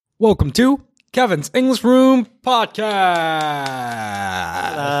Welcome to Kevin's English Room Podcast.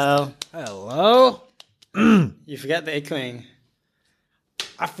 Hello. Hello. You forget the echoing.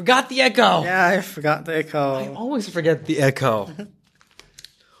 I forgot the echo. Yeah, I forgot the echo. I always forget the echo.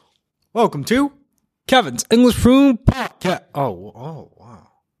 Welcome to Kevin's English Room Podcast. Oh, wow.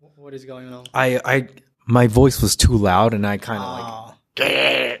 What is going on? My voice was too loud, and I kind of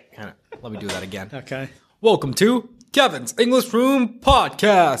Oh, let me do that again. okay. Welcome to Kevin's English Room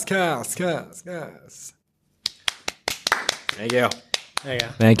Podcast. Cast. Thank you. There you go.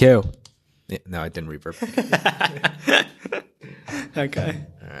 Thank you. Yeah, no, it didn't reverb. Okay.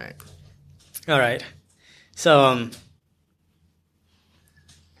 All right. All right. So,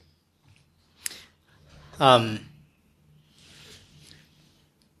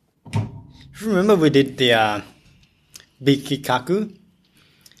 remember we did the big kikaku?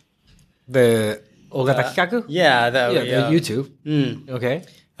 The Ogata Kikaku? Yeah, the YouTube. Okay.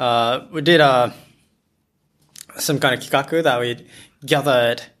 We did some kind of kikaku that we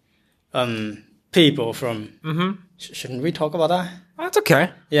gathered people from. Shouldn't we talk about that? That's okay.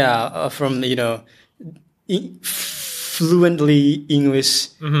 Yeah, from fluently English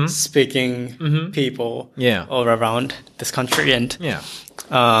speaking people Yeah. all around this country, and Yeah.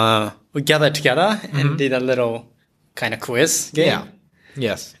 we gathered together and did a little kind of quiz game. Yeah.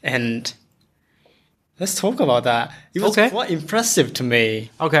 Yes. And let's talk about that. It was Okay. quite impressive to me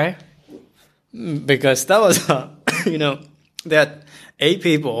Okay. because that was, that 8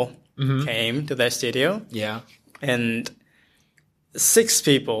 people came to the studio, Yeah. and 6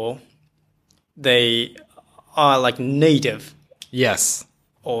 people, they are like native Yes.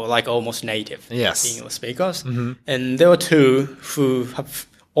 or like almost native Yes. English speakers. And there were 2 who have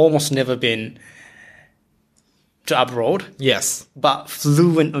almost never been to abroad, Yes. but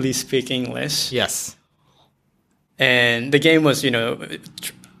fluently speak English. Yes. And the game was,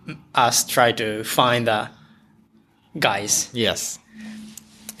 us try to find the guys. Yes.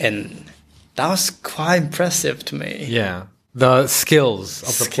 And that was quite impressive to me. Yeah. The skills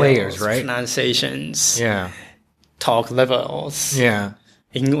of the players, Skills, right? Pronunciations, Yeah. talk levels, Yeah.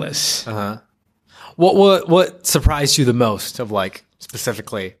 English. What surprised you the most of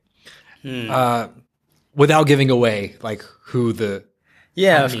specifically, without giving away who the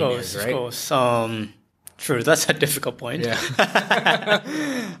Yeah, of mean course, is, right? of course. True, that's a difficult point. Yeah.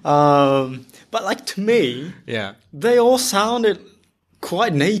 But to me, Yeah. they all sounded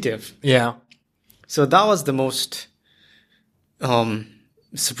quite native. Yeah. So that was the most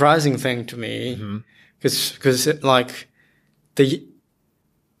surprising thing to me, because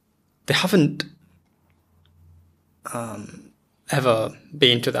they haven't ever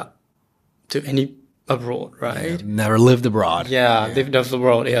been to any abroad, right? Never lived abroad. Yeah, they've lived the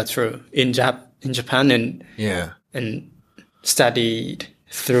world. Yeah, true. In Japan Yeah. and studied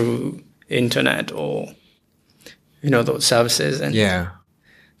through internet or those services, and Yeah.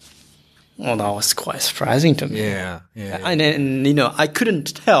 well, that was quite surprising to me. Yeah. Yeah. And I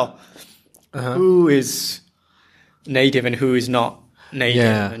couldn't tell who is native and who is not native,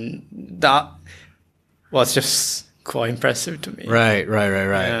 Yeah. and that was just quite impressive to me. Right.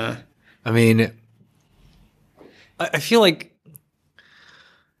 Yeah. I mean, I feel like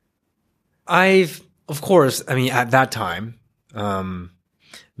at that time,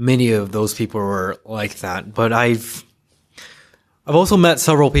 many of those people were like that, but I've also met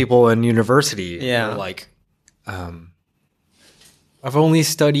several people in university. Yeah. Who I've only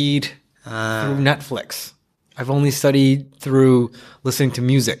studied through Netflix. I've only studied through listening to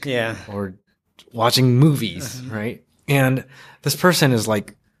music. Yeah. Or watching movies, right? And this person is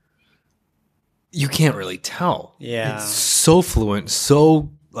you can't really tell. Yeah. It's so fluent, so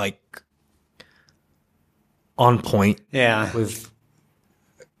on point Yeah. with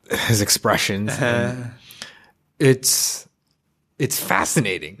his expressions. And it's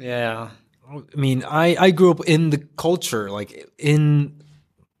fascinating. Yeah. I mean, I grew up in the culture, in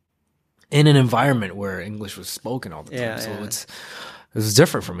an environment where English was spoken all the time. Yeah, So yeah. it was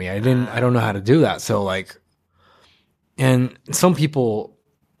different for me. I don't know how to do that. So and some people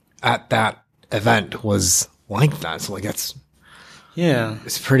at that event was like that. So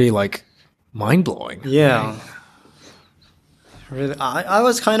it's pretty mind blowing. Yeah. Really, I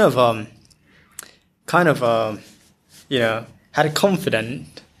was kind of had a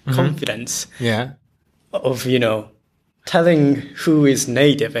confidence Yeah. of telling who is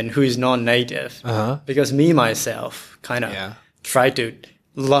native and who is non-native, because me myself kind of try to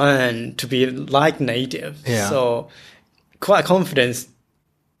learn to be like native. Yeah. So quite confident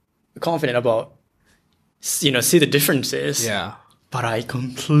about see the differences. Yeah. But I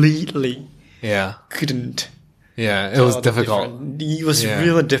completely Yeah. couldn't Yeah, it was difficult. It was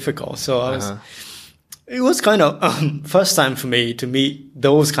really difficult. So it was kind of first time for me to meet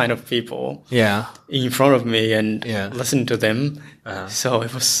those kind of people. Yeah. In front of me and listen to them. So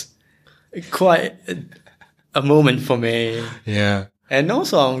it was quite a moment for me. Yeah. And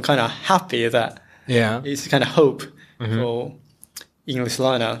also I'm kind of happy that it's kind of hope for English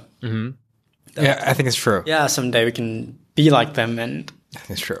learner. Yeah, I think it's true. Yeah, someday we can be like them, and I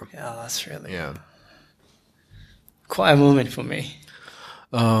think it's true. Yeah, that's really quite a moment for me.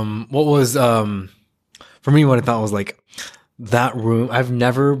 What was for me? What I thought was like that room. I've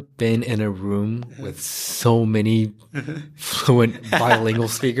never been in a room with so many fluent bilingual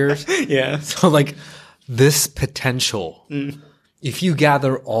speakers. Yeah. So like this potential. If you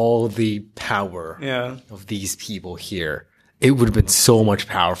gather all the power of these people here, it would have been so much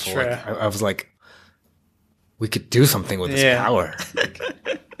powerful. Sure. Like, I was like, we could do something with this power. Like,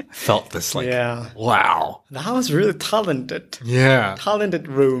 I felt this like, wow. That was really talented. Yeah. Talented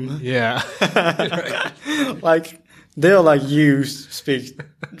room. Yeah. Like, they're like you speak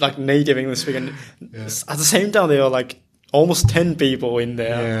like native English speaking. At the same time, there are like almost 10 people in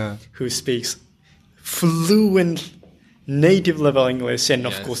there who speaks fluent native level English and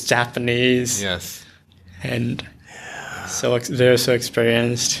of course Japanese. Yes. And so they're so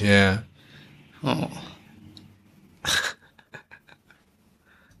experienced. Yeah. Oh.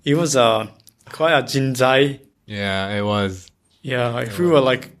 It was quite a jinzai. Yeah, it was. Yeah, if we were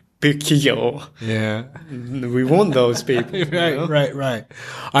like big Kigyo, we want those people. Right.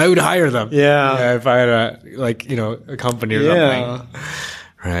 I would hire them. Yeah. If I had a company or something.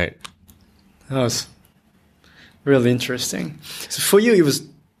 Right. That was really interesting. So for you, it was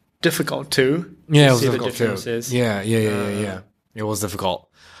difficult too. Yeah, it was difficult too. Yeah. It was difficult.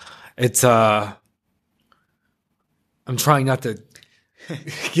 It's I'm trying not to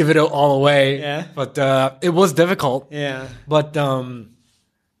give it all away. But it was difficult. Yeah. But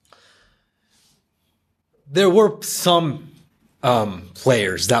there were some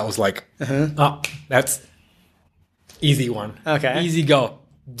players that was like, oh, that's easy one. Okay. Easy go.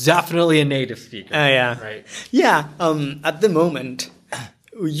 Definitely a native speaker. Right. Yeah. At the moment,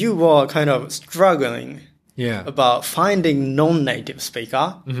 you were kind of struggling about finding non-native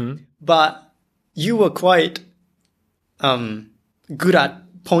speaker, but you were quite good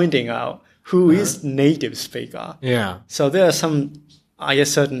at pointing out who is native speaker. Yeah. So there are some, I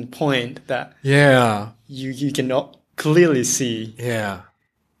guess, certain point that you cannot clearly see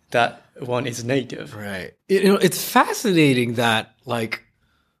that one is native. Right. It's fascinating that like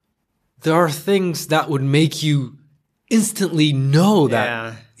there are things that would make you instantly know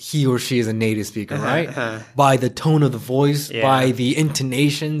that he or she is a native speaker, right? By the tone of the voice, by the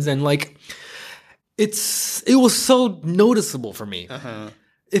intonations, and like it was so noticeable for me.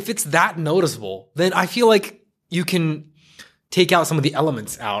 If it's that noticeable, then I feel like you can take out some of the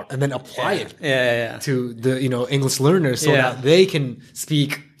elements out and then apply it to the English learners so that they can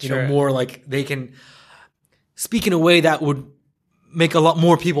speak more like they can speak in a way that would make a lot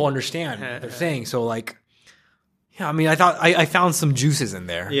more people understand what they're saying. So like, I mean, I thought I found some juices in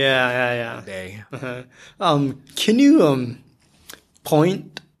there. Today. Can you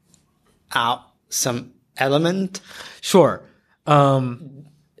point out some element? Sure.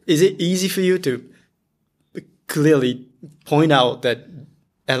 Is it easy for you to clearly point out that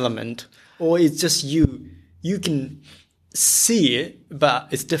element, or it's just you can see it, but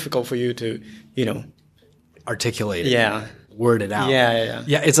it's difficult for you to articulate it? Word it out. Yeah.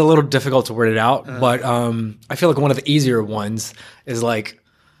 It's a little difficult to word it out, but I feel like one of the easier ones is like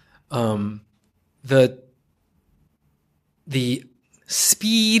the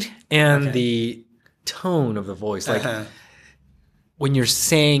speed and the tone of the voice. Like when you're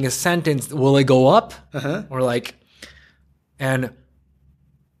saying a sentence, will it go up or like, and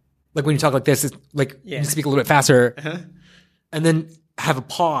like when you talk like this, it's like you speak a little bit faster, and then have a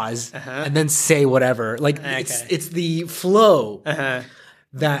pause and then say whatever. Like it's the flow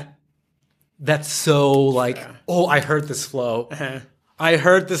that's so like, oh, I heard this flow. I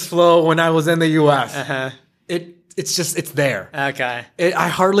heard this flow when I was in the US. It's there. Okay. I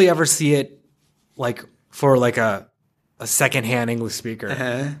hardly ever see it like for like a secondhand English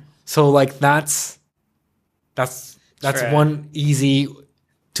speaker. So like that's one easy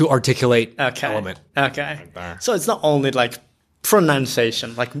to articulate element. Okay. Right, so it's not only like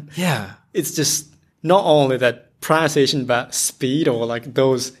pronunciation, like it's just not only that pronunciation, but speed or like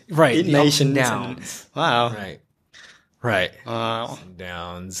those intonations. Downs. Wow. Right. Wow.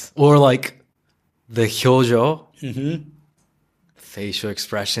 Downs. Or like the hyojo, facial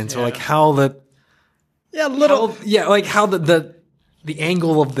expressions, or like how the like how the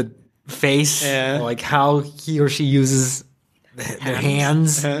angle of the face, like how he or she uses their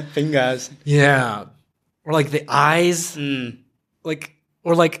hands, fingers. Yeah, or like the eyes, like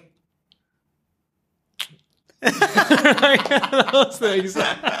or like. Those things.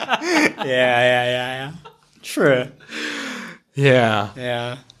 Yeah. True.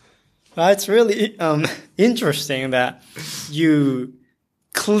 Yeah. It's really interesting that you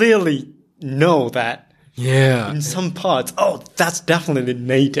clearly know that. Yeah. In some parts, that's definitely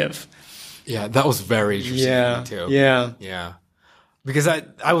native. Yeah, that was very interesting too. Yeah. Because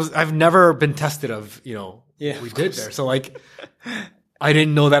I've never been tested of, what we did there. So like I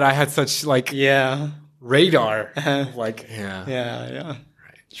didn't know that I had such like radar. Like Yeah. Right.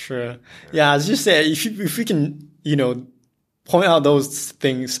 True. Yeah, as you said, if we can, point out those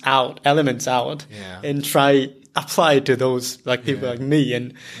elements out, and try apply it to those like people like me,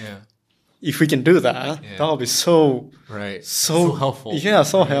 and if we can do that, that'll be so helpful. Yeah,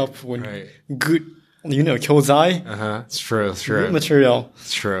 so helpful. And good, kyōzai. It's true. Good material.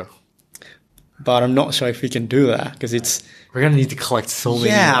 It's true. But I'm not sure if we can do that because we're gonna need to collect so many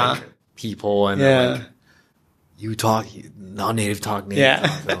like, people and like you talk non-native talk native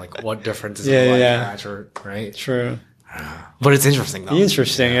talk, and like what difference is it like that or right? True. But it's interesting though.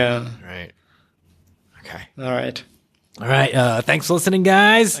 Interesting, Right. Okay. All right. Thanks for listening,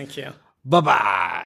 guys. Thank you. Bye-bye.